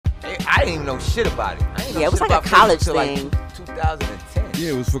didn't even know shit about it. I didn't know Yeah, it was shit like a about college Facebook thing. till, like 2010.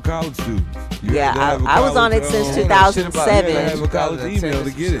 Yeah, it was for college students. Yeah, I was on it since You 2007. had to have a college email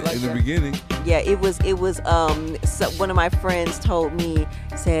to get it in the beginning. Yeah, it was so one of my friends told me,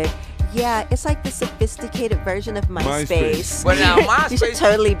 said, yeah, it's like the sophisticated version of MySpace. But now MySpace, you should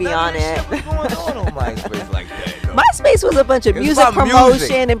totally be on it. Shit was going on MySpace like that. Though. MySpace was a bunch of music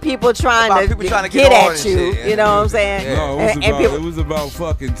promotion and people trying to get at you. You know what I'm saying? Yeah. No, it was about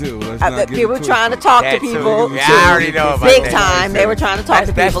fucking too. People trying to talk to people. Yeah, I already know about big that. time. They were trying to talk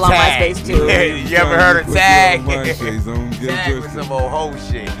to people on MySpace too. You ever heard of Tag? Tag was some old hoe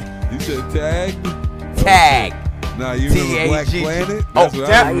shit. You said Tag? Tag. Nah, you remember Black Planet?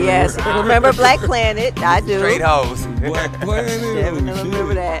 Yes. Remember Black Planet? I do. Straight hoes. Black Planet? Definitely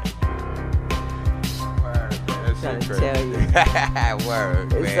remember that. Trying to tell you.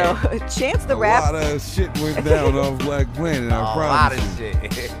 Word, man. So, Chance the Rapper. A lot of shit went down off Black Planet, I promise. A lot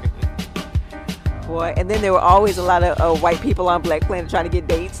of shit. Boy, and then there were always a lot of white people on Black Planet trying to get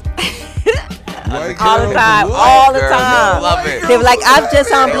dates. All the time, all the time. Love it. They were like, I'm just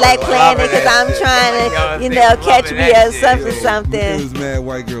on Black Planet because I'm trying to, catch me a something. There was mad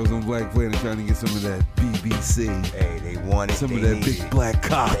white girls on Black Planet trying to get some of that BBC. Hey, they wanted some of that big black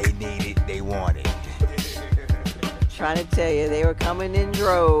cock. They need it. They want it. Trying to tell you, they were coming in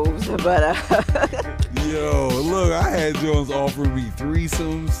droves, but yo, look, I had Jones offering me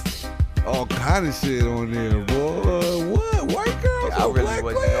threesomes, all kind of shit on there, boy. What? White girls on Black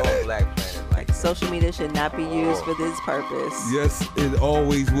Planet? On Black Planet. Social media should not be used for this purpose. Yes, it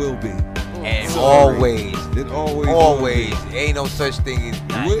always will be. And always. It always. Always. Ain't no such thing as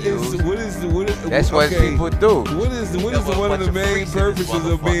not what is That's what people do. What is one of the main purposes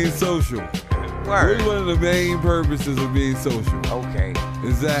of being social? What is one of the main purposes of being social? Okay.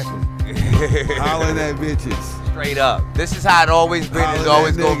 Exactly. Hollering at bitches. Straight up. This is how it always been. It's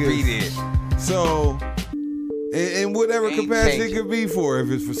always gonna be there. So, in whatever capacity it could be for.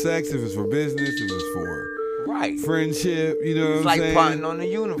 If it's for sex, if it's for business, if it's for friendship, you know it's what I'm saying? It's like plotting on the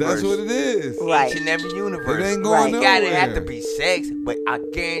universe. That's what it is. Each and every universe. It ain't going nowhere. It gotta have to be sex, but I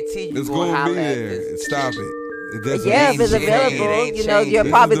guarantee you it's gonna be there. Stop it. Yeah, if it's available, you know, you're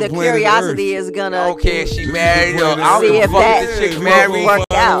probably the curiosity is gonna. Okay, she married or I don't see give if a fuck that the chick married, work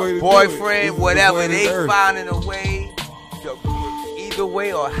out. boyfriend, whatever. They finding a way, either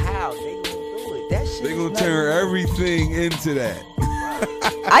way or how they gonna do it. That shit. They gonna turn everything into that.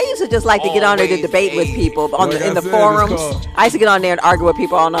 I used to just like to get on there to debate with people in the forums. I used to get on there and argue with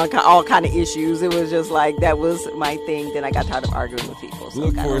people on all kind of issues. It was just like that was my thing. Then I got tired of arguing with people. So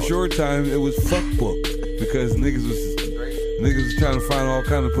look, for a short time, it was fuck book because niggas was trying to find all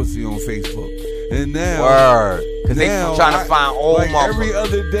kind of pussy on Facebook. And now, because they trying to find old like every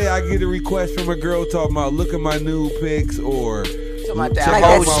other day, I get a request from a girl talking about look at my nude pics or. Like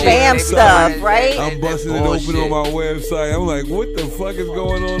that spam stuff, right? I'm busting it open on my website. I'm like, what the fuck is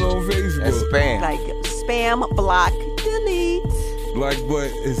going on Facebook? That's spam. Like spam, block, delete. Like, but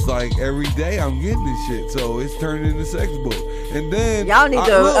it's like every day I'm getting this shit, so it's turned into sex book. And then y'all need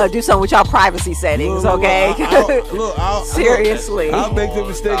to do something with y'all privacy settings, okay? Seriously. I'll make the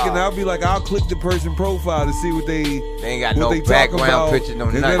mistake and I'll be like, I'll click the person profile to see what they ain't got no background picture, no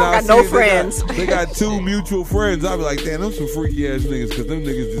nothing. I got no friends. They got 2 mutual friends. I'll be like, damn, them some freaky ass niggas because them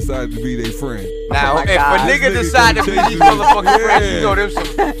niggas decided to be their friend. Now, if a nigga decide to be these motherfucking friends, you know them some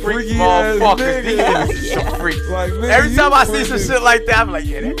freaky motherfuckers. These some freaks. Like, man, every time I see some shit like that, I'm like,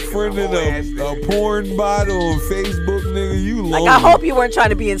 yeah, that friending a porn bot on Facebook, nigga, you lonely. Like, I hope you weren't trying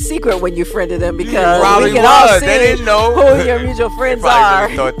to be in secret when you friended them because we can was. all see they didn't know who your mutual friends are.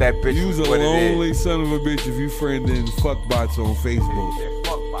 Really thought that bitch was a lonely son of a bitch if you friending fuckbots on Facebook.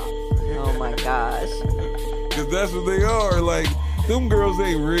 Oh my gosh. Because that's what they are. Like, them girls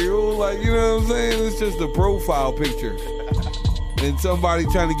ain't real. Like, you know what I'm saying? It's just a profile picture. And somebody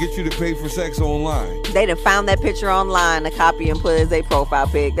trying to get you to pay for sex online. They done found that picture online, a copy, and put it as their profile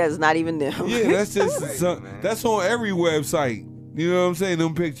pic. That's not even them. Yeah, that's just that's on every website. You know what I'm saying?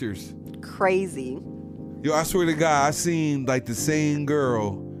 Them pictures. Crazy. Yo, I swear to God, I seen like the same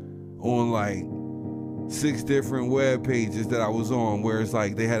girl on like 6 different web pages that I was on, where it's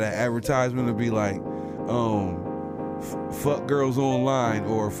like they had an advertisement to be like, fuck girls online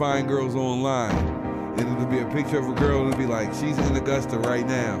or find girls online. And it'll be a picture of a girl and it'll be like, she's in Augusta right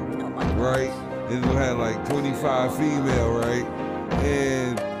now, right? And it'll have like 25 female, right?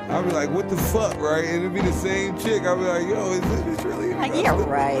 And I'll be like, what the fuck, right? And it'll be the same chick. I'll be like, yo, is this bitch really in Augusta? Yeah,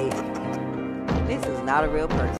 right. This is not a real person.